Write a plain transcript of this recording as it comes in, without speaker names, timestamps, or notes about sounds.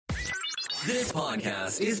This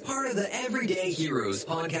podcast is part of the Everyday Heroes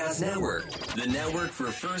Podcast Network, the network for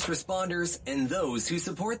first responders and those who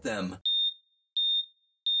support them.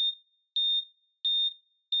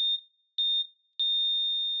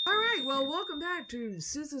 All right, well, welcome back to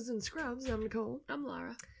Scissors and Scrubs. I'm Nicole. I'm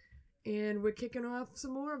Laura. And we're kicking off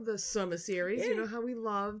some more of the summer series. Yay. You know how we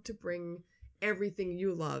love to bring everything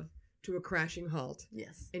you love to a crashing halt.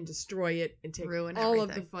 Yes. And destroy it and take Ruin all of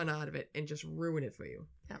everything. the fun out of it and just ruin it for you.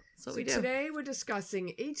 Yeah, So we do. today we're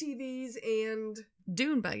discussing ATVs and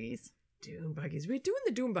Dune buggies. dune buggies. We're doing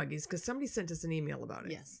the dune buggies because somebody sent us an email about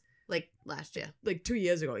it. Yes. Like last year. Like 2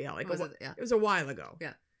 years ago, yeah. Like Was it? Yeah. it was a while ago.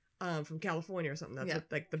 Yeah. From California or something. That's Yeah.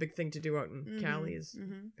 what, like the big thing to do out in Cali is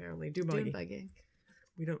apparently dune buggy. Dune buggy.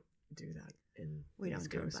 We don't do that in We the don't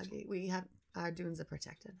East do Coast. buggy. We have our dunes are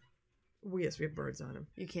protected. Yes, we have birds on them.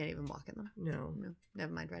 You can't even walk in them. No. No.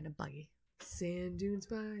 Never mind riding a buggy. Sand dunes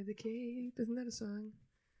by the Cape. Isn't that a song?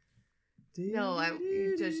 No,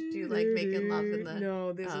 you just do like making love in the.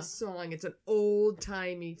 No, there's Oh. a song. It's an old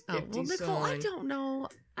timey 50s Oh, well, Nicole, song. I don't know.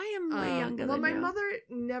 I am way younger well, than my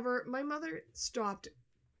you. my mother stopped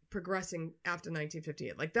progressing after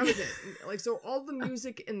 1958. Like that was it. Like so, all the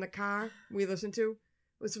music in the car we listened to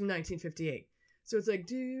was from 1958. So it's like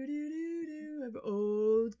do do do do of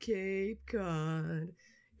old Cape Cod,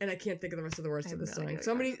 and I can't think of the rest of the words to I'm the really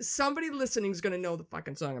song. good. Somebody listening is gonna know the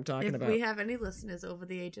fucking song I'm talking If about. we have any listeners over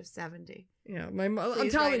the age of 70, Yeah, I'm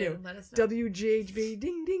please telling write in you, and let us know. WGHB,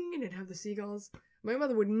 ding ding, and it'd have the seagulls. My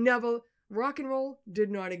mother would never. Rock and roll did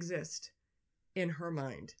not exist in her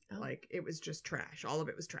mind. Oh. Like it was just trash. All of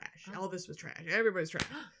it was trash. Oh. Elvis was trash. Everybody was trash.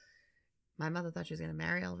 My mother thought she was going to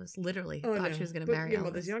marry Elvis. Literally Oh, thought no. she was going to But marry your Elvis.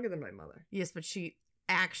 mother's younger than my mother. Yes, but she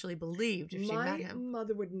actually believed if she My met him.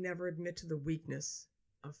 mother would never admit to the weakness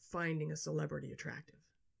of finding a celebrity attractive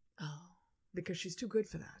Oh. because she's too good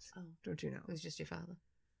for that. Oh. Don't you know? It was just your father.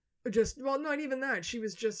 Not even that. She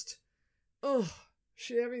was just,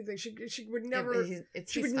 everything. She would never.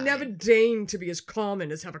 She would never deign to be as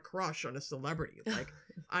common as have a crush on a celebrity. Like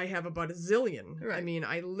I have about a zillion. Right. I mean,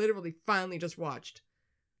 I literally finally just watched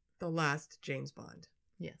the last James Bond.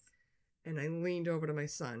 Yes. And I leaned over to my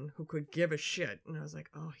son, who could give a shit, and I was like,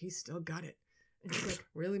 "Oh, he's still got it." And he's like,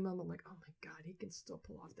 "Really, Mom?" I'm like, "Oh my God, he can still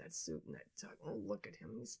pull off that suit and that tux. Oh, look at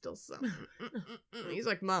him, he's still something." He's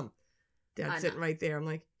like, "Mom, Dad's I sitting know. right there." I'm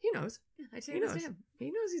like, "He knows. I He take this to knows. him. He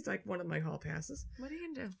knows he's like one of my hall passes." What are you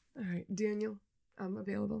going to do? All right, Daniel, I'm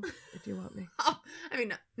available if you want me. Oh, I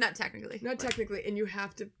mean, not technically. Not but- technically, and you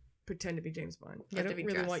have to pretend to be James Bond. You I have to don't be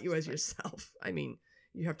really want dressed, you as but- yourself. I mean,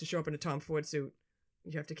 you have to show up in a Tom Ford suit.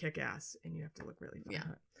 You have to kick ass, and you have to look really fun.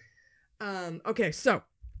 Yeah. Okay, so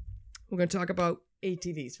we're going to talk about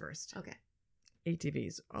ATVs first. Okay.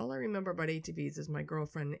 ATVs. All I remember about ATVs is my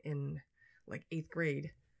girlfriend in like 8th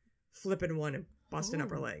grade flipping one and busting up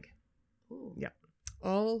her Ooh. leg. Ooh. Yeah.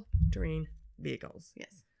 All terrain vehicles.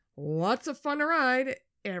 Yes. Lots of fun to ride.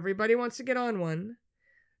 Everybody wants to get on one.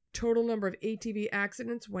 Total number of ATV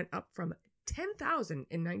accidents went up from 10,000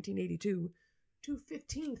 in 1982 to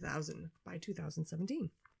 15,000 by 2017.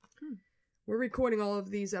 We're recording all of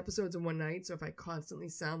these episodes in one night, so if I constantly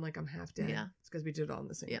sound like I'm half dead, Yeah. it's because we did it all on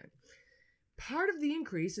the same Yeah. night. Part of the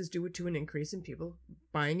increase is due to an increase in people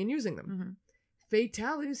buying and using them. Mm-hmm.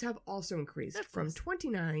 Fatalities have also increased Of from course.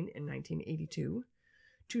 29 in 1982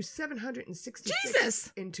 to 766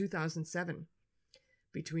 Jesus! in 2007.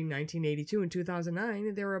 Between 1982 and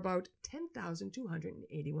 2009, there were about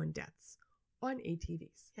 10,281 deaths on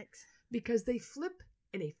ATVs Yikes. because they flip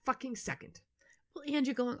in a fucking second. Well, and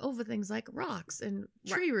you're going over things like rocks and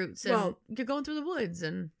Right. tree roots, and Well- you're going through the woods,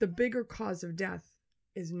 and The bigger cause of death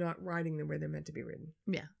is not riding them where they're meant to be ridden.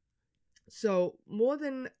 yeah. So more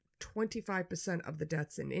than 25% of the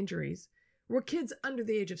deaths and injuries were kids under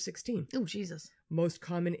the age of 16. Oh, Jesus. Most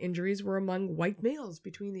common injuries were among white males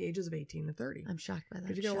between the ages of 18 and 30. I'm shocked by that.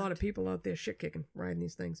 Because you get a lot of people out there shit kicking, riding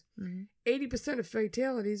these things. Mm-hmm. 80% of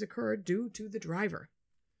fatalities occurred due to the driver.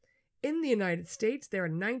 In the United States, there are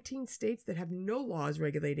 19 states that have no laws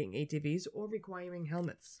regulating ATVs or requiring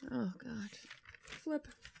helmets. Oh, God. Flip.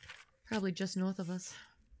 Probably just north of us.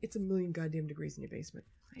 It's a million goddamn degrees in your basement.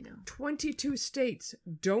 I know. 22 states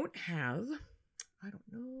don't have, I don't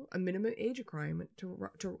know, a minimum age requirement to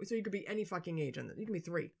so you could be any fucking age on that. You can be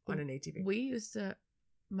 3 on an ATV.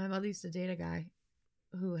 My mother used to date a guy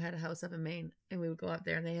who had a house up in Maine, and we would go up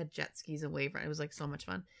there, and they had jet skis and wave ride. It was like so much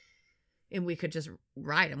fun. And we could just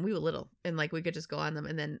ride them. We were little, and like we could just go on them.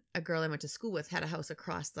 And then a girl I went to school with had a house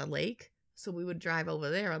across the lake. So we would drive over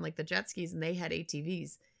there on like the jet skis, and they had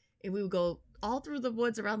ATVs. And we would go all through the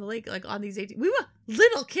woods around the lake, like on these ATVs. We were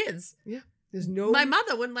little kids. Yeah. There's no. My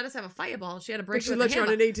mother wouldn't let us have a fireball. She had a But break she with let a you on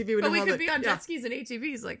hammer. an ATV with But a we helmet. could be on Yeah. jet skis and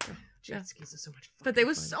ATVs. Like, Jet yeah. skis are so much fun. But they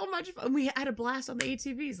were so much fun. We had a blast on the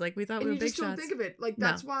ATVs. Like, we thought And we were you big just don't shots. think of it. Like, No.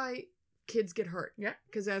 that's why kids get hurt. Yeah.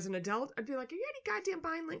 Because as an adult, I'd be like, are you any goddamn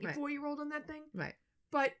violent, you Right. 4-year-old on that thing? Right.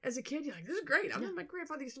 But as a kid, you're like, this is great. Yeah. My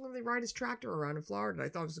grandfather used to let me ride his tractor around in Florida. And I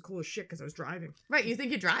thought it was the coolest shit because I was driving. Right. You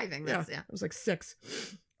think you're driving. That's, yeah. I was like 6.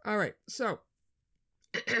 All right. So,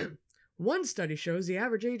 one study shows the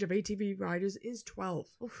average age of ATV riders is 12.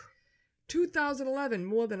 Oof. 2011,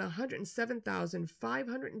 more than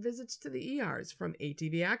 107,500 visits to the ERs from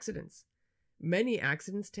ATV accidents. Many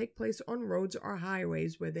accidents take place on roads or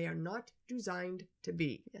highways where they are not designed to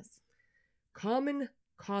be. Yes. Common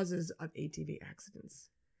causes of ATV accidents.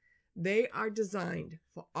 They are designed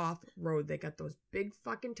for off-road. They got those big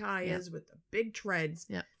fucking tires with the big treads.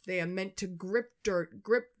 Yep. They are meant to grip dirt,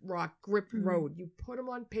 grip rock, grip Mhm. road. You put them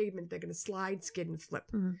on pavement, they're going to slide, skid, and flip,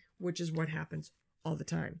 Mhm. which is what happens all the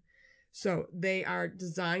time. So they are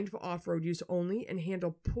designed for off-road use only and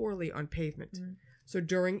handle poorly on pavement. Mhm. So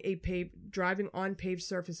during driving on paved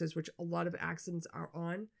surfaces, which a lot of accidents are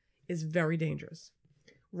on, is very dangerous.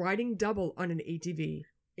 Riding double on an ATV,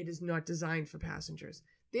 it is not designed for passengers.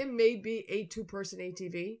 There may be a 2-person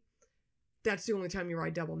ATV. That's the only time you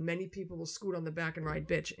ride double. Many people will scoot on the back and ride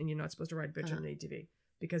bitch, and you're not supposed to ride bitch on an ATV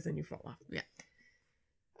because then you fall off. Yeah.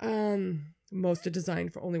 Most are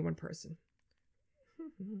designed for only one person.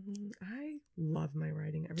 I love my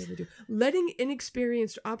riding. I really do. Letting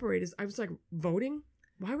inexperienced operators, I was like, voting?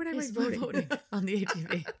 Why would I Yes, like voting? on the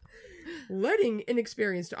ATV. Letting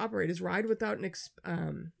inexperienced operators ride without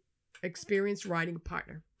an experienced riding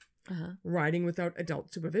partner. Uh-huh. Riding without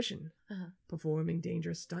adult supervision. Uh-huh. Performing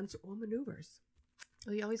dangerous stunts or maneuvers.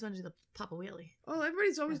 Oh, you always want to do the Papa Wheelie. Oh,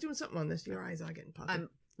 everybody's always doing something on this. Your eyes are getting puffy. I'm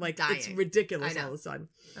like, dying. it's ridiculous I know. all of a sudden.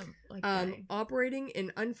 I'm like dying. Operating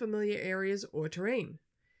in unfamiliar areas or terrain.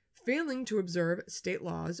 Failing to observe state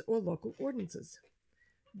laws or local ordinances.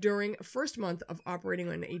 During first month of operating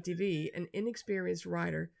on an ATV, an inexperienced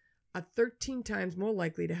rider are 13 times more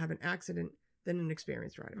likely to have an accident than an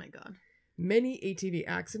experienced rider. Oh my God. Many ATV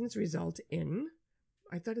accidents result in...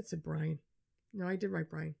 I thought it said Brian. No, I did write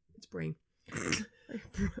Brian. It's brain.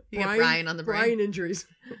 You got Brian on the brain. Brian injuries.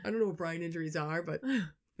 I don't know what Brian injuries are, but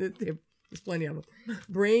there's plenty of them.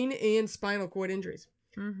 Brain and spinal cord injuries.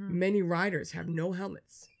 Mm-hmm. Many riders have no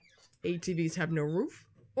helmets. ATVs have no roof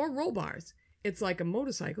or roll bars. It's like a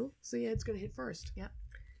motorcycle, so yeah, it's going to hit first. Yep.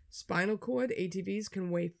 Spinal cord ATVs can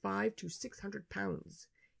weigh 500 to 600 pounds.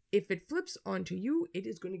 If it flips onto you, it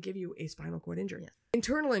is going to give you a spinal cord injury. Yes.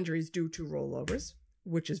 Internal injuries due to rollovers,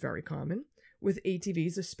 which is very common with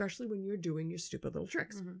ATVs, especially when you're doing your stupid little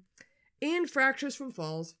tricks. Mm-hmm. And fractures from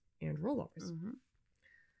falls and rollovers. Mm-hmm.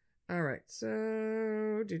 All right, so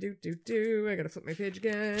I gotta flip my page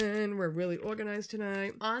again. We're really organized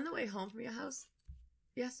tonight. On the way home from your house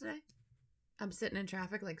yesterday, I'm sitting in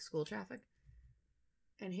traffic, like school traffic,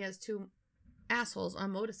 and he has 2 assholes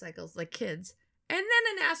on motorcycles, like kids, and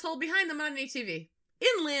then an asshole behind them on an ATV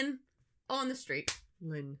in Lynn on the street.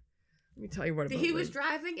 Lynn, let me tell you what about He was Lynn.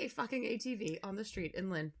 driving a fucking ATV on the street in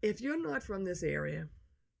Lynn. If you're not from this area,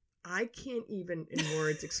 I can't even in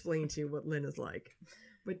words explain to you what Lynn is like.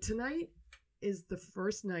 But tonight is the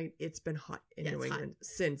first night it's been hot in Yeah, New it's hot. England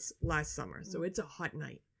since last summer. So it's a hot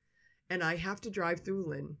night. And I have to drive through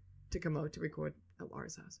Lynn to come out to record at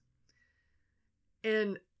Laura's house.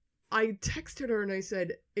 And I texted her and I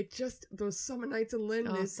said, it just, those summer nights in Lynn,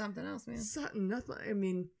 Oh, there's something else, man. something, nothing. I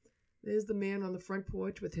mean, there's the man on the front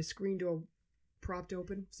porch with his screen door propped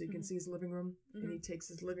open so you can Mhm. see his living room. And Mhm. he takes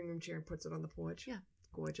his living room chair and puts it on the porch. Yeah. It's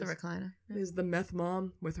gorgeous. The recliner. Yeah. There's the meth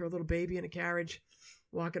mom with her little baby in a carriage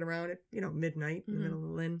walking around at, midnight in the Mhm. middle of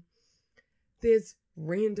Lynn. There's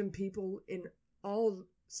random people in all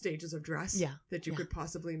stages of dress Yeah, that you yeah. could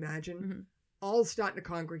possibly imagine, Mhm. all starting to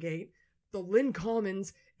congregate. The Lynn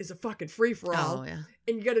Commons is a fucking free-for-all. Oh, yeah.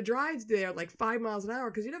 And you got to drive there like 5 miles an hour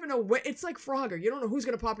because you never know when. It's like Frogger. You don't know who's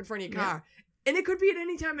going to pop in front of your car. And it could be at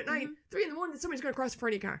any time at night, 3 a.m, that somebody's going to cross in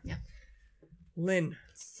front of your car. Yeah. Lynn.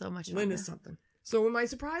 So much fun. Lynn man. is something. So am I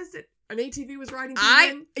surprised that an ATV was riding through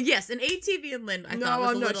Lynn? Yes, an ATV in Lynn. I No, thought was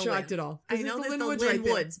I'm a not little shocked weird. at all. I 'Cause know it's there's the Woods Lynn right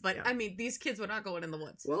there. Woods, but Yeah. I mean, these kids were not going in the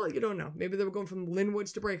woods. Well, you don't know. Maybe they were going from Lynn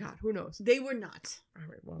Woods to Breakheart. Who knows? They were not. All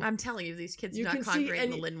right, well. I'm telling you, these kids You do not can see congregate in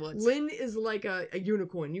the any- Lynn Woods. Lynn is like a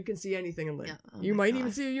unicorn. You can see anything in Lynn. Yeah. Oh You my might even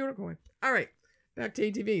God. see a unicorn. All right, back to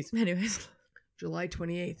ATVs. Anyways. July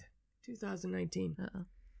 28th, 2019. Uh-oh.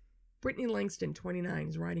 Brittany Langston, 29,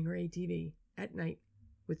 is riding her ATV at night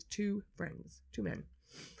with 2 friends, 2 men.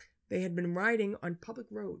 They had been riding on public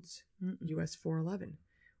roads, US 411,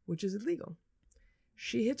 which is illegal.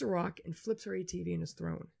 She hits a rock and flips her ATV and is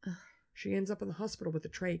thrown. Ugh. She ends up in the hospital with a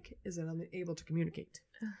trach, is unable to communicate.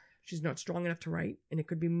 She's not strong enough to write, and it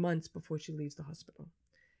could be months before she leaves the hospital.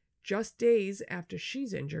 Just days after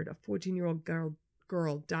she's injured, a 14-year-old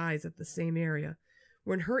girl dies at the same area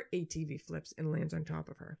when her ATV flips and lands on top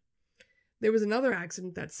of her. There was another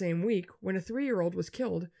accident that same week when a 3-year-old was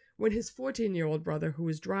killed when his 14-year-old brother, who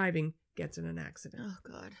was driving, gets in an accident. Oh,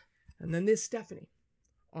 God. And then there's Stephanie,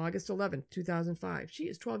 August 11th, 2005. She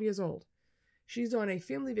is 12 years old. She's on a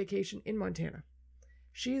family vacation in Montana.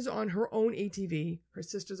 She's on her own ATV. Her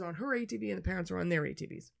sister's on her ATV, and the parents are on their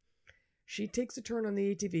ATVs. She takes a turn on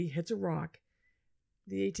the ATV, hits a rock.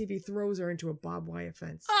 The ATV throws her into a barbed wire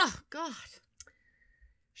fence. Oh, God.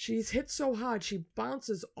 She's hit so hard, she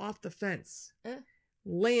bounces off the fence,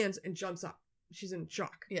 lands, and jumps up. She's in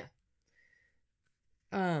shock. Yeah.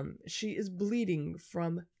 She is bleeding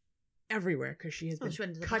from everywhere because she has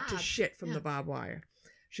been cut to shit from the barbed wire.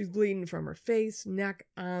 She's bleeding from her face, neck,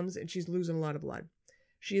 arms, and she's losing a lot of blood.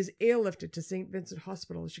 She is airlifted to St. Vincent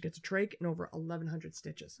Hospital. She gets a trach and over 1,100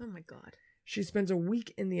 stitches. Oh, my God. She spends a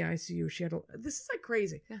week in the ICU. This is like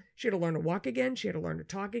crazy. Yeah. She had to learn to walk again. She had to learn to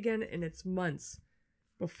talk again. And it's months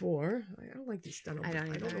before. I don't like these stunt. I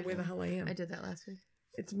don't know where the hell I am. I did that last week.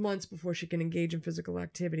 It's months before she can engage in physical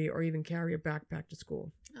activity or even carry a backpack to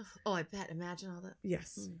school. Oh, I bet. Imagine all that.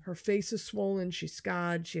 Yes. Her face is swollen. She's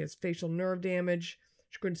scarred. She has facial nerve damage.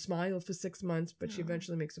 She couldn't smile for 6 months, but she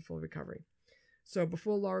eventually makes a full recovery. So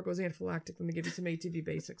before Laura goes anaphylactic, let me give you some ATV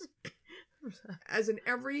basics. As in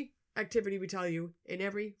every activity we tell you, in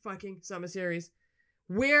every fucking summer series,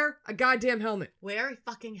 wear a goddamn helmet. Wear a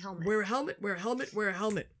fucking helmet. Wear a helmet, wear a helmet, wear a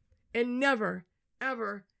helmet. And never,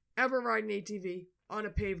 ever, ever ride an ATV on a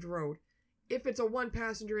paved road. If it's a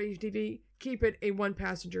one-passenger ATV, keep it a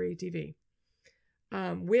one-passenger ATV.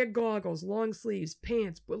 Wear goggles, long sleeves,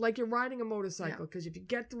 pants, but like you're riding a motorcycle, because if you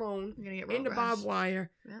get thrown into barbed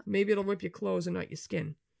wire, maybe it'll rip your clothes and not your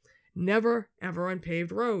skin. Never, ever on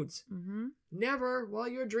paved roads. Mm-hmm. Never while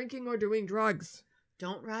you're drinking or doing drugs.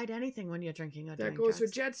 Don't ride anything when you're drinking or doing drugs. That goes for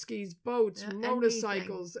jet skis, boats,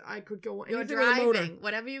 motorcycles. Anything. I could go anything. You're driving.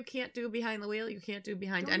 Whatever you can't do behind the wheel, you can't do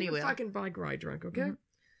behind any wheel. Don't fucking bike ride drunk, okay?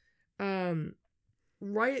 Mm-hmm.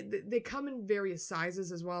 They come in various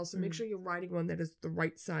sizes as well, so make sure you're riding one that is the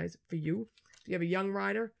right size for you. If you have a young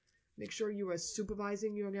rider, make sure you are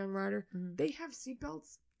supervising your young rider. They have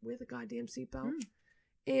seatbelts. Wear the goddamn seatbelt.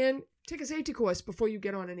 And take a safety course before you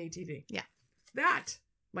get on an ATV. Yeah. That,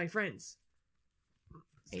 my friends,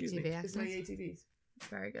 ATV is my ATVs.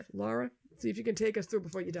 Very good. Laura, see if you can take us through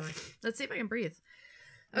before you die. Let's see if I can breathe.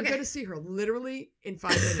 Okay. I'm going to see her literally in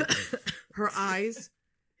 5 minutes. Her eyes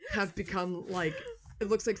have become like, it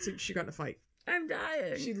looks like she got in a fight. I'm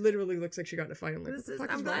dying. She literally looks like she got in a fight. I'm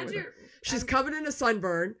like, I'm glad you're... She's covered in a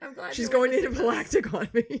sunburn. I'm glad she's going anaphylactic on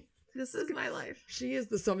me. This is my life. She is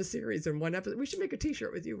the summer series in one episode. We should make a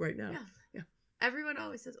t-shirt with you right now. Yeah. Everyone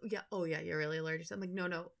always says, you're really allergic. I'm like,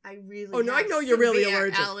 no, I really I know you're really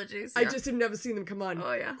allergic. Allergies. I just have never seen them come on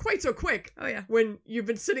quite so quick. Oh, yeah. When you've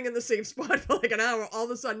been sitting in the same spot for like an hour, all of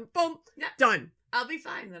a sudden, boom, done. I'll be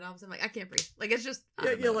fine. Then all of a sudden, I'm like, I can't breathe. Like, it's just...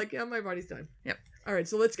 you're like, my body's done. Yep. All right,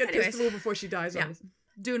 so let's get this through before she dies on us.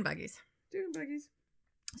 Dune buggies. Dune buggies.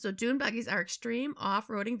 So dune buggies are extreme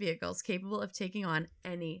off-roading vehicles capable of taking on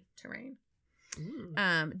any terrain.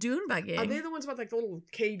 Dune buggy. Are they the ones with like the little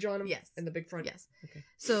cage on them? Yes. And the big front? Yes. Okay.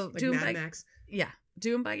 So like dune Mad Max. Yeah.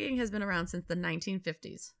 Dune buggying has been around since the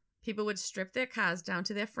 1950s. People would strip their cars down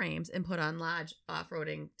to their frames and put on large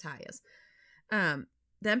off-roading tires.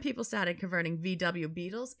 Then people started converting VW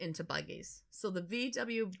Beetles into buggies. So the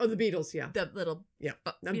VW... Oh, the Beetles, yeah. The little... Yeah.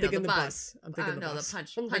 I'm thinking the bus. I'm thinking the bus.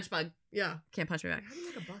 The punch bug. Yeah. Can't punch me back. How do you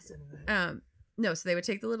make a bus into that? No, so they would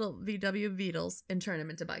take the little VW Beetles and turn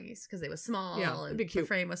them into buggies because they were small and the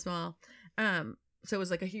frame was small. So it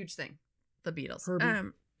was like a huge thing, the Beetles.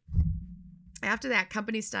 After that,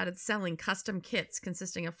 companies started selling custom kits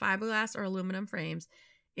consisting of fiberglass or aluminum frames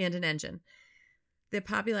and an engine. Their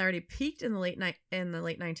popularity peaked in the late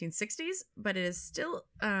 1960s, but it is still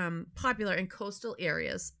popular in coastal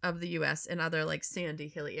areas of the U.S. and other like sandy,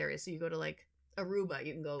 hilly areas. So you go to like Aruba,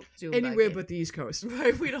 you can go do anywhere but the East Coast.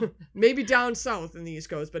 Right? We don't. Maybe down south in the East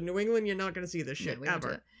Coast, but New England, you're not going to see this shit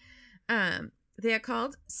ever. They are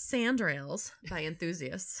called sandrails by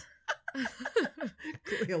enthusiasts.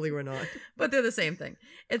 Clearly, we're not. But they're the same thing.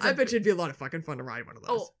 I bet you it'd be a lot of fucking fun to ride one of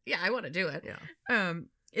those. Oh yeah, I want to do it. Yeah.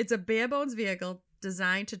 It's a bare bones vehicle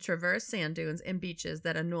designed to traverse sand dunes and beaches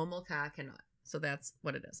that a normal car cannot. So that's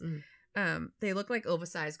what it is. They look like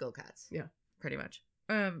oversized go-karts. Yeah, pretty much.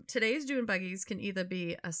 Today's dune buggies can either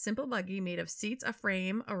be a simple buggy made of seats, a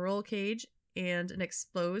frame, a roll cage, and an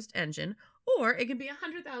exposed engine, or it can be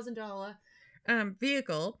 $100,000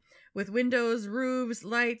 vehicle with windows, roofs,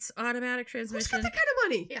 lights, automatic Who's transmission. got that kind of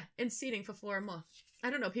money? Yeah, and seating for 4 or more. I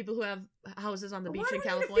don't know, people who have houses on the beach Why in do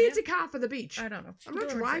I need California. a fancy car for the beach? I don't know. I'm not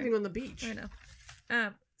People are driving insane. on the beach. I know.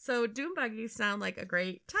 So dune buggies sound like a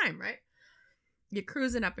great time, right? You're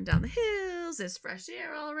cruising up and down the hills. There's fresh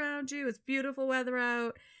air all around you. It's beautiful weather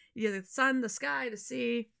out. You have the sun, the sky, the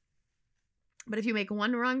sea. But if you make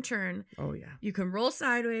one wrong turn, Oh, yeah. you can roll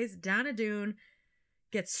sideways down a dune,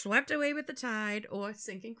 get swept away with the tide, or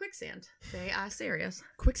sink in quicksand. They are serious.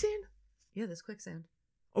 Quicksand? Yeah, there's quicksand.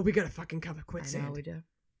 Oh, we gotta fucking cover I quicksand. know we do.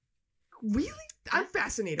 Really? I'm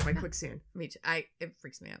fascinated by quicksand. Me too. It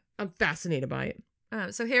freaks me out. I'm fascinated by it.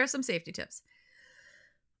 So here are some safety tips.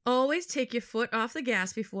 Always take your foot off the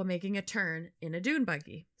gas before making a turn in a dune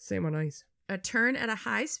buggy. Same on ice. A turn at a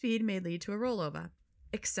high speed may lead to a rollover.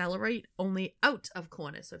 Accelerate only out of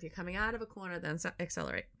corners. So if you're coming out of a corner, then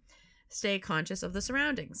accelerate. Stay conscious of the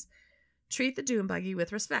surroundings. Treat the dune buggy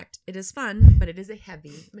with respect. It is fun, but it is a heavy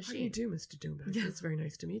How do you machine. do, Mr. Doombag? Yeah. It's very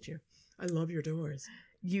nice to meet you. I love your doors.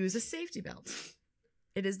 Use a safety belt.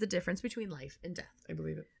 It is the difference between life and death. I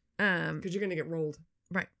believe it. Um, Because you're gonna get rolled.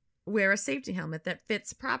 Right. Wear a safety helmet that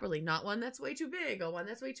fits properly, not one that's way too big or one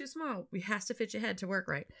that's way too small. It has to fit your head to work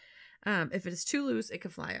right. If it is too loose, it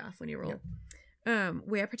can fly off when you roll.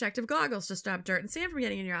 Wear protective goggles to stop dirt and sand from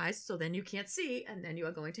getting in your eyes, so then you can't see and then you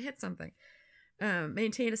are going to hit something.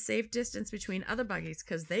 Maintain a safe distance between other buggies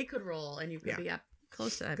because they could roll and you could be up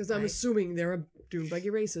close to that. Because I'm assuming there are dune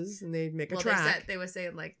buggy races and they make a track. They were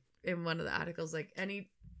saying, like, in one of the articles, like any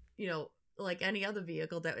other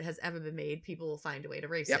vehicle that has ever been made, people will find a way to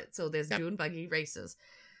race it. So there's dune buggy races.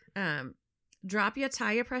 Drop your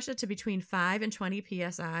tire pressure to between 5 and 20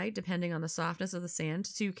 psi, depending on the softness of the sand,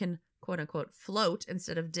 so you can, quote unquote, float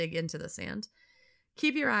instead of dig into the sand.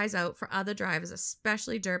 Keep your eyes out for other drivers,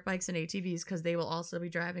 especially dirt bikes and ATVs, because they will also be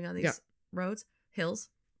driving on these roads, hills.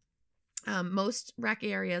 Most wreck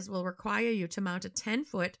areas will require you to mount a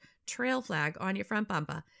 10-foot trail flag on your front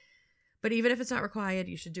bumper. But even if it's not required,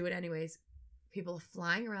 you should do it anyways. People are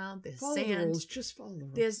flying around. There's Follow sand. the rules. Just follow the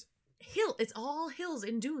rules. There's hill. It's all hills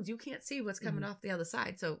and dunes. You can't see what's coming off the other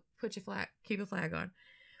side. So put your flag. Keep a flag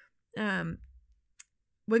on.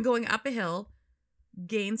 When going up a hill,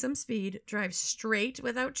 gain some speed. Drive straight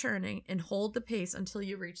without turning, and hold the pace until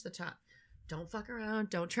you reach the top. Don't fuck around.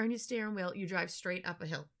 Don't turn your steering wheel. You drive straight up a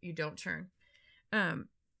hill. You don't turn.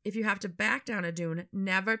 If you have to back down a dune,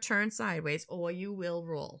 never turn sideways, or you will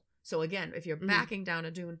roll. So again, if you're backing down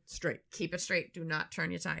a dune, straight. Keep it straight. Do not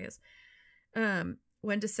turn your tires.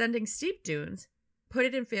 When descending steep dunes, put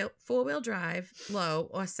it in four-wheel drive, low,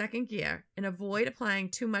 or second gear, and avoid applying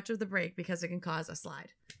too much of the brake because it can cause a slide.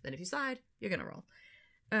 Then if you slide, you're going to roll.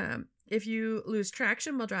 If you lose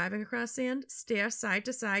traction while driving across sand, steer side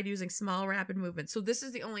to side using small, rapid movements. So this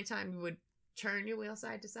is the only time you would turn your wheel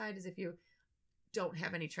side to side is if you don't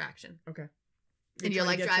have any traction. Okay. And you're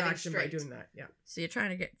like driving traction straight. by doing that. Yeah. So you're trying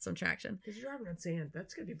to get some traction. Because you're driving on sand.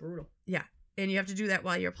 That's going to be brutal. Yeah. And you have to do that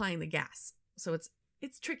while you're applying the gas. So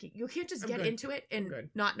it's tricky. You can't just get into it and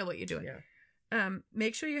not know what you're doing. Yeah.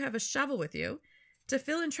 Make sure you have a shovel with you to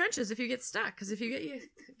fill in trenches if you get stuck. Because if you get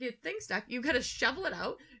your thing stuck, you got to shovel it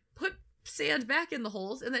out, put sand back in the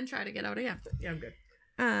holes, and then try to get out again. Yeah, I'm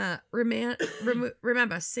good.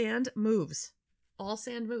 Remember, sand moves. All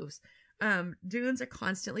sand moves. Dunes are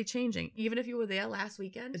constantly changing. Even if you were there last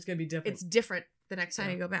weekend, it's going to be different. It's different the next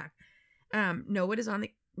time you go back.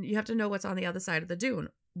 You have to know what's on the other side of the dune.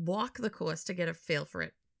 Walk the course to get a feel for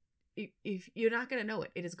it. If you're not going to know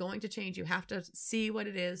it, it is going to change. You have to see what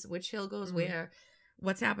it is, which hill goes where,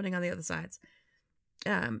 what's happening on the other sides.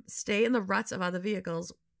 Stay in the ruts of other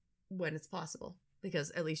vehicles when it's possible,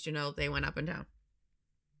 because at least you know they went up and down.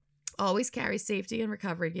 Always carry safety and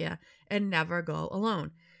recovery gear and never go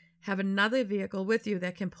alone. Have another vehicle with you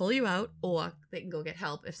that can pull you out, or they can go get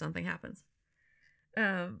help if something happens.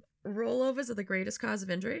 Rollovers are the greatest cause of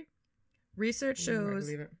injury. Research shows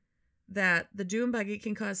that the dune buggy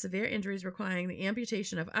can cause severe injuries requiring the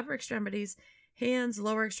amputation of upper extremities, hands,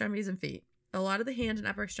 lower extremities, and feet. A lot of the hand and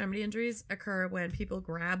upper extremity injuries occur when people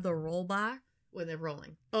grab the roll bar when they're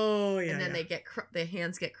rolling. Oh, yeah. And then they get their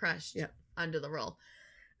hands get crushed under the roll.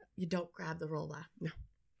 You don't grab the roll bar. No.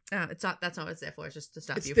 It's not. That's not what it's there for. It's just to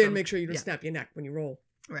stop you. Then make sure you don't snap your neck when you roll.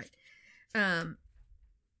 Right.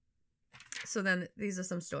 So then these are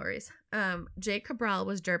some stories. Jake Cabral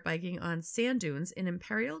was dirt biking on sand dunes in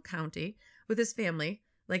Imperial County with his family,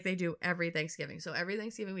 like they do every Thanksgiving. So every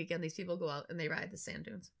Thanksgiving weekend, these people go out and they ride the sand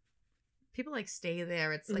dunes. People like stay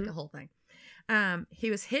there. It's like a whole thing.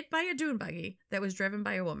 He was hit by a dune buggy that was driven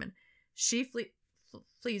by a woman. She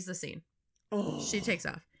flees the scene. Oh. She takes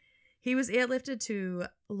off. He was airlifted to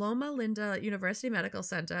Loma Linda University Medical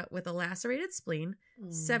Center with a lacerated spleen,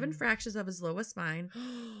 7 fractures of his lower spine,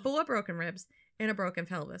 4 broken ribs, and a broken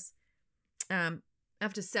pelvis.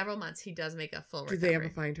 After several months, he does make a full recovery. Did they ever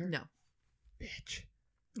find her? No. Bitch.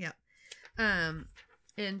 Yeah.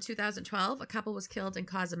 In 2012, a couple was killed in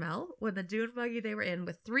Cozumel when the dune buggy they were in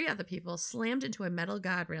with 3 other people slammed into a metal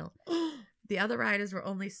guardrail. The other riders were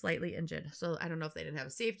only slightly injured. So I don't know if they didn't have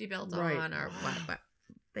a safety belt on or what, but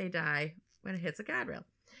they die when it hits a guardrail.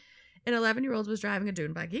 An 11-year-old was driving a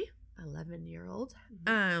dune buggy. 11-year-old.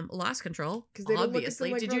 Lost control. Because they don't obviously.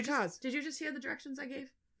 look at them like cars. Did you just hear the directions I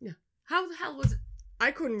gave? Yeah. How the hell was it?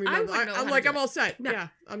 I couldn't remember. wouldn't know how I'm to like, do I'm it. all set. No. Yeah.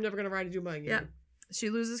 I'm never going to ride a dune buggy. Yeah. She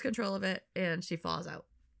loses control of it and she falls out.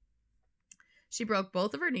 She broke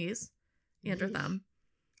both of her knees and her thumb.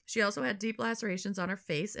 She also had deep lacerations on her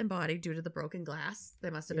face and body due to the broken glass.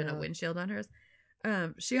 There must have been a windshield on hers.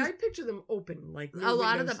 I picture them open, like a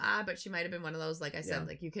lot of them are, but she might have been one of those, like I said,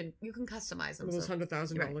 like you can customize them. Those so.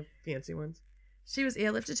 $100,000 fancy ones. She was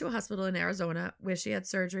airlifted to a hospital in Arizona where she had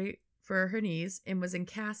surgery for her knees and was in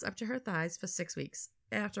casts up to her thighs for 6 weeks.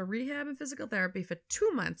 After rehab and physical therapy for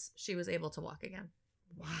 2 months, she was able to walk again.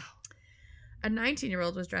 Wow. A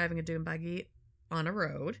 19-year-old was driving a dune buggy on a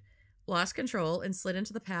road, lost control, and slid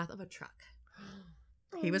into the path of a truck.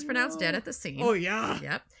 He was pronounced dead at the scene. Oh, yeah.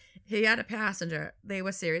 Yep. He had a passenger. They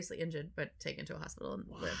were seriously injured, but taken to a hospital and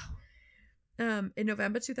lived. In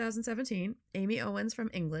November 2017, Amy Owens from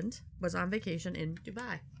England was on vacation in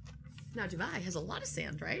Dubai. Now, Dubai has a lot of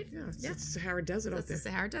sand, right? Yeah, it's the Sahara Desert out It's there. the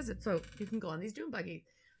Sahara Desert. So you can go on these dune buggy.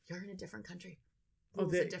 You're in a different country. Oh,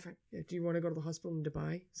 Rules are different. Yeah, do you want to go to the hospital in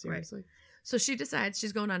Dubai? Seriously? So she decides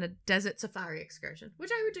she's going on a desert safari excursion,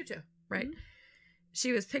 which I would do too, right? Mm-hmm.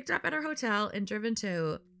 She was picked up at her hotel and driven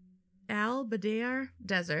to Al Badair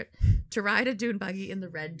Desert to ride a dune buggy in the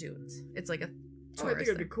Red Dunes. It's like a tourist I think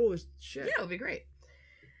it'd be cool as shit. Yeah, it would be great.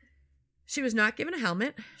 She was not given a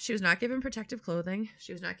helmet. She was not given protective clothing.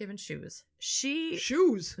 She was not given shoes.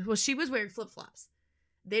 Shoes? Well, she was wearing flip-flops.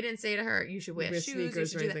 They didn't say to her, you should wear shoes, sneakers you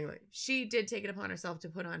should or do anything that. like. She did take it upon herself to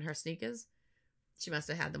put on her sneakers. She must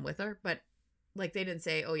have had them with her, but like they didn't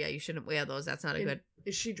say, oh yeah, you shouldn't wear those. That's not a good.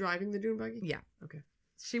 Is she driving the dune buggy? Yeah. Okay.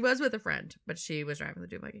 She was with a friend, but she was driving the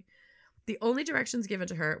dune buggy. The only directions given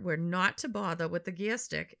to her were not to bother with the gear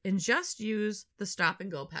stick and just use the stop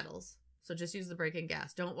and go pedals. So just use the brake and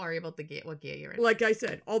gas. Don't worry about the gear, what gear you're in. Like I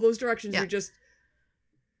said, all those directions Yeah. you just.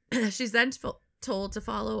 She's then told to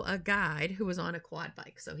follow a guide who was on a quad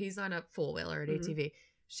bike. So he's on a 4-wheeler, an ATV.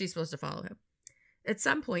 She's supposed to follow him. At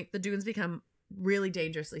some point, the dunes become really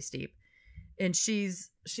dangerously steep. And she's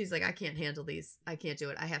like, I can't handle these. I can't do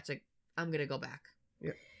it. I'm going to go back.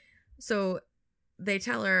 Yeah. So they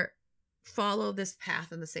tell her, follow this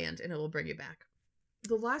path in the sand and it will bring you back.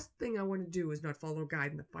 The last thing I want to do is not follow a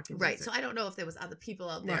guide in the fucking Right. desert. So I don't know if there was other people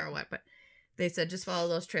out there or what, but they said just follow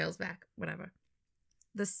those trails back, whatever.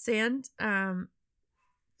 The sand beneath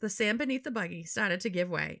the buggy started to give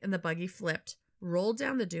way and the buggy flipped, rolled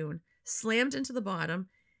down the dune, slammed into the bottom,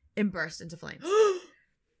 and burst into flames.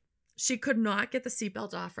 She could not get the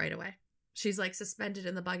seatbelt off right away. She's like suspended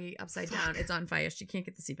in the buggy upside down. It's on fire. She can't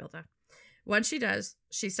get the seatbelt off. Once she does,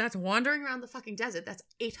 she starts wandering around the fucking desert. That's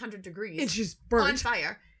 800 degrees. And she's burnt. On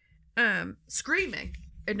fire. Screaming.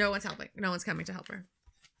 And no one's helping. No one's coming to help her.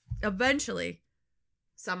 Eventually,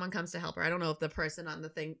 someone comes to help her. I don't know if the person on the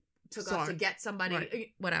thing took off to get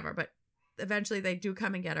somebody, whatever. But eventually they do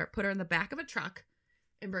come and get her, put her in the back of a truck,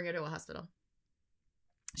 and bring her to a hospital.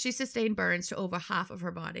 She sustained burns to over half of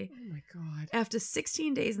her body. Oh my God. After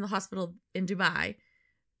 16 days in the hospital in Dubai,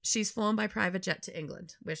 she's flown by private jet to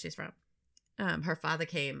England, where she's from. Her father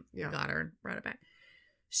came, got her, and brought her back.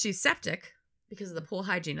 She's septic because of the poor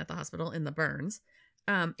hygiene at the hospital and the burns,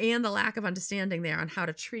 and the lack of understanding there on how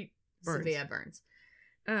to treat severe burns.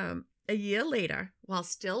 A year later, while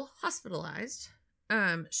still hospitalized,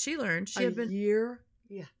 she learned she had been...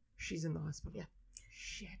 Yeah. She's in the hospital. Yeah.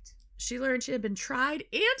 Shit. She learned she had been tried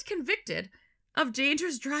and convicted of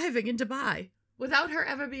dangerous driving in Dubai without her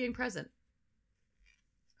ever being present.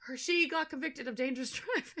 She got convicted of dangerous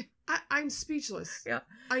driving. I'm speechless. Yeah.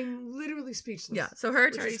 I'm literally speechless. Yeah. So her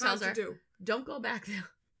attorney tells her, don't go back there.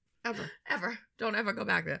 Ever. Don't ever go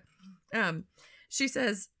back there. She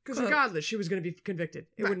says... Because regardless, she was going to be convicted.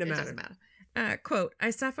 It wouldn't have mattered. It doesn't matter. Quote, I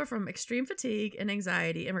suffer from extreme fatigue and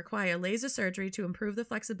anxiety and require laser surgery to improve the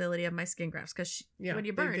flexibility of my skin grafts. Because when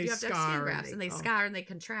you burn, you have to have skin grafts and they scar and they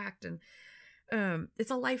contract. And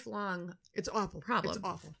it's a lifelong It's awful. problem. It's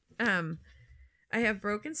awful. I have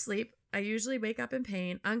broken sleep. I usually wake up in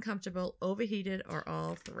pain, uncomfortable, overheated, or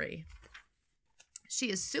all three.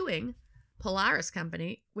 She is suing Polaris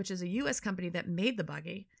Company, which is a U.S. company that made the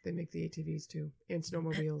buggy. They make the ATVs too, and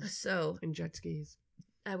snowmobiles, So and jet skis.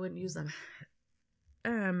 I wouldn't use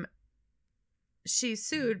them. She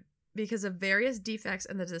sued because of various defects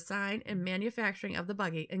in the design and manufacturing of the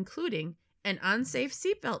buggy, including an unsafe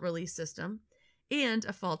seatbelt release system and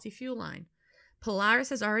a faulty fuel line. Polaris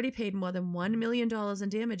has already paid more than $1 million in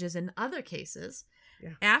damages in other cases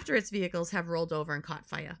after its vehicles have rolled over and caught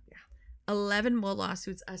fire. 11 more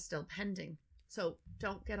lawsuits are still pending. So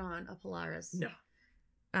don't get on a Polaris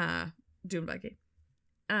dune buggy.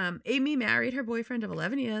 Amy married her boyfriend of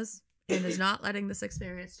 11 years and is not letting this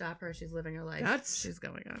experience stop her. She's living her life. She's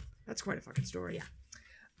going on. That's quite a fucking story.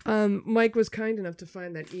 Yeah. Mike was kind enough to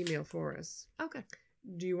find that email for us. Okay.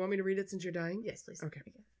 Do you want me to read it since you're dying? Yes, please. Okay.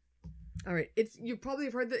 All right. You probably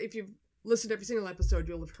have heard that. If you've listened to every single episode,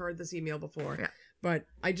 you'll have heard this email before. Yeah. But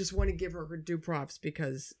I just want to give her due props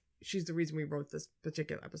because she's the reason we wrote this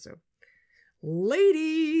particular episode.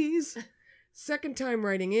 Ladies! Second time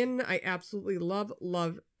writing in. I absolutely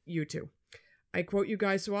love you two. I quote you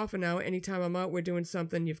guys so often now. Anytime I'm out, we're doing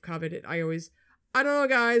something, you've covered it. I don't know,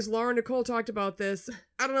 guys. Laura and Nicole talked about this.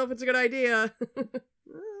 I don't know if it's a good idea.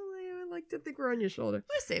 I like to think we're on your shoulder.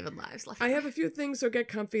 We're saving lives. I have a few things, so get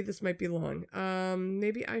comfy. This might be long.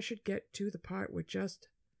 Maybe I should get to the part with just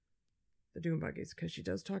the dune buggies, because she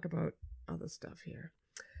does talk about other stuff here.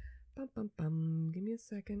 Give me a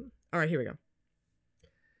second. All right, here we go.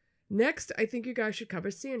 Next, I think you guys should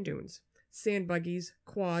cover sand dunes, sand buggies,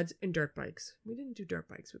 quads, and dirt bikes. We didn't do dirt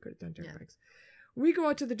bikes. We could have done dirt bikes. We go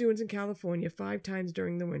out to the dunes in California 5 times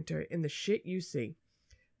during the winter, and the shit you see.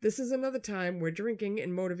 This is another time where drinking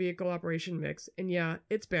and motor vehicle operation mix, and yeah,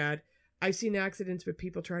 it's bad. I've seen accidents where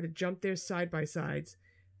people try to jump their side-by-sides,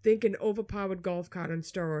 think an overpowered golf cart on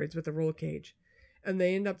steroids with a roll cage, and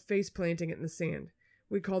they end up face-planting it in the sand.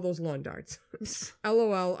 We call those lawn darts.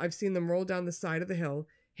 LOL, I've seen them roll down the side of the hill,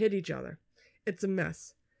 hit each other. It's a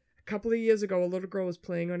mess. A couple of years ago, a little girl was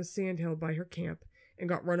playing on a sand hill by her camp and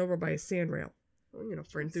got run over by a sand rail. Well,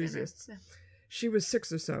 for enthusiasts. Yeah. She was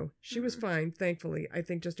 6 or so. She was fine, thankfully. I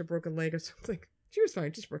think just a broken leg or something. She was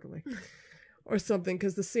fine, just a broken leg. Or something,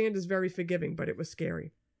 because the sand is very forgiving, but it was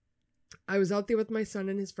scary. I was out there with my son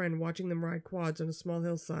and his friend watching them ride quads on a small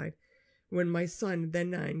hillside when my son, then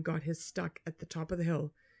 9, got his stuck at the top of the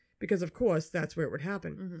hill, because of course that's where it would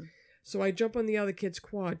happen. Mm-hmm. So I jump on the other kid's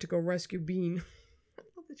quad to go rescue Bean. I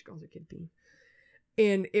love that she calls her kid Bean.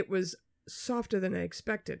 And it was softer than I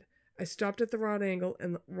expected. I stopped at the wrong angle,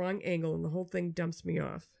 and the whole thing dumps me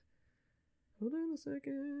off. Hold on a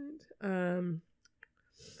second.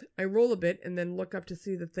 I roll a bit and then look up to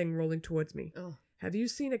see the thing rolling towards me. Oh. Have you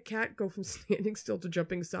seen a cat go from standing still to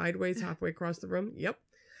jumping sideways halfway across the room? Yep.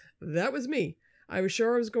 That was me. I was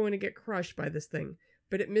sure I was going to get crushed by this thing,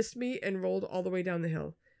 but it missed me and rolled all the way down the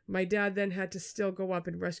hill. My dad then had to still go up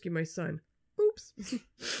and rescue my son. Oops.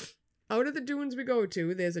 Out of the dunes we go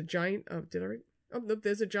to, there's a giant...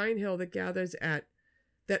 there's a giant hill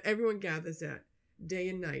that everyone gathers at, day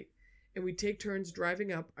and night, and we take turns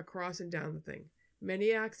driving up, across, and down the thing.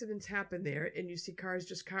 Many accidents happen there, and you see cars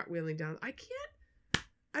just cartwheeling down. I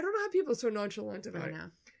don't know how people are so nonchalant about it.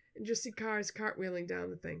 And just see cars cartwheeling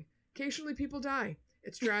down the thing. Occasionally people die.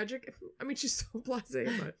 It's tragic. I mean, she's so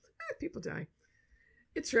blasé, but people die.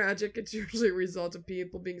 It's tragic. It's usually a result of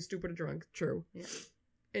people being stupid or drunk. True. Yeah.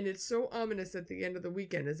 And it's so ominous at the end of the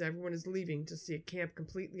weekend as everyone is leaving to see a camp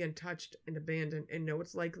completely untouched and abandoned and know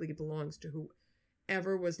it's likely belongs to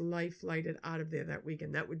whoever was life-flighted out of there that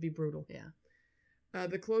weekend. That would be brutal. Yeah.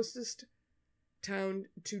 The closest town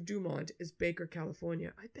to Dumont is Baker,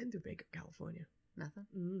 California. I've been through Baker, California. Nothing?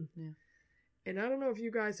 Yeah. And I don't know if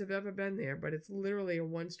you guys have ever been there, but it's literally a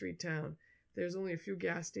one-street town. There's only a few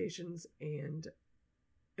gas stations, and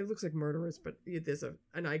it looks like Murderers, but there's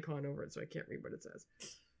an icon over it, so I can't read what it says.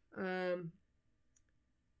 In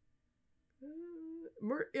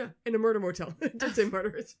a murder motel. It did say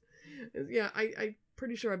Murderers. Yeah, I'm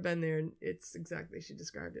pretty sure I've been there, and it's exactly, she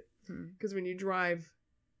described it. Because when you drive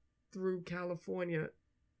through California,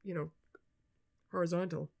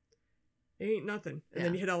 horizontal, it ain't nothing. And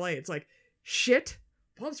then you hit LA, it's like, shit,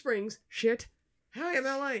 Palm Springs, shit, hi, I'm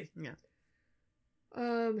LA. Yeah.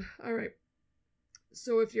 All right.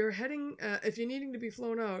 So if you're needing to be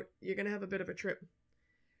flown out, you're going to have a bit of a trip.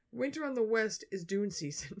 Winter on the west is dune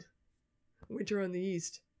season. Winter on the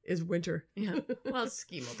east is winter. Yeah. Well, it's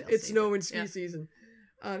ski mobile It's snow and ski season.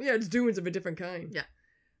 It's dunes of a different kind.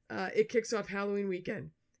 Yeah. It kicks off Halloween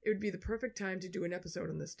weekend. It would be the perfect time to do an episode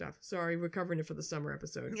on this stuff. Sorry, we're covering it for the summer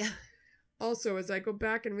episode. Yeah. Also, as I go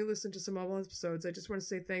back and re-listen to some old episodes, I just want to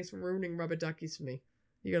say thanks for ruining Rubber Duckies for me.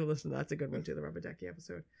 You got to listen to that. That's a good one too, the Rubber Ducky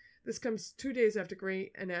episode. This comes 2 days after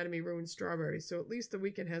Grey Anatomy ruined Strawberries, so at least the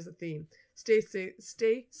weekend has a theme. Stay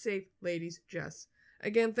safe, ladies. Jess.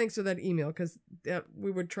 Again, thanks for that email, because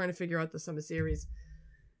we were trying to figure out the summer series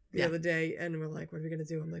the other day, and we're like, what are we going to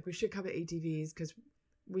do? I'm like, we should cover ATVs, because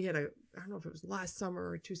we had I don't know if it was last summer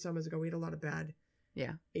or 2 summers ago, we had a lot of bad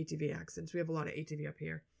ATV accidents. We have a lot of ATV up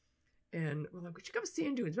here. And we're like, we should cover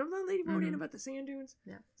sand dunes. Remember that lady wrote in about the sand dunes?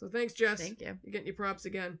 Yeah. So thanks, Jess. Thank you. You're getting your props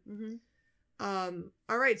again. Mm-hmm.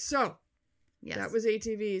 All right, so Yes. that was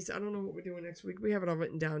ATVs. I don't know what we're doing next week. We have it all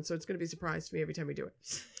written down, so it's going to be a surprise to me every time we do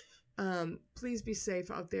it. Please be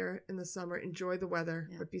safe out there in the summer. Enjoy the weather,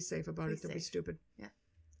 but be safe about it. Don't be stupid. Yeah.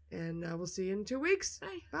 And we'll see you in 2 weeks.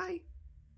 Bye. Bye.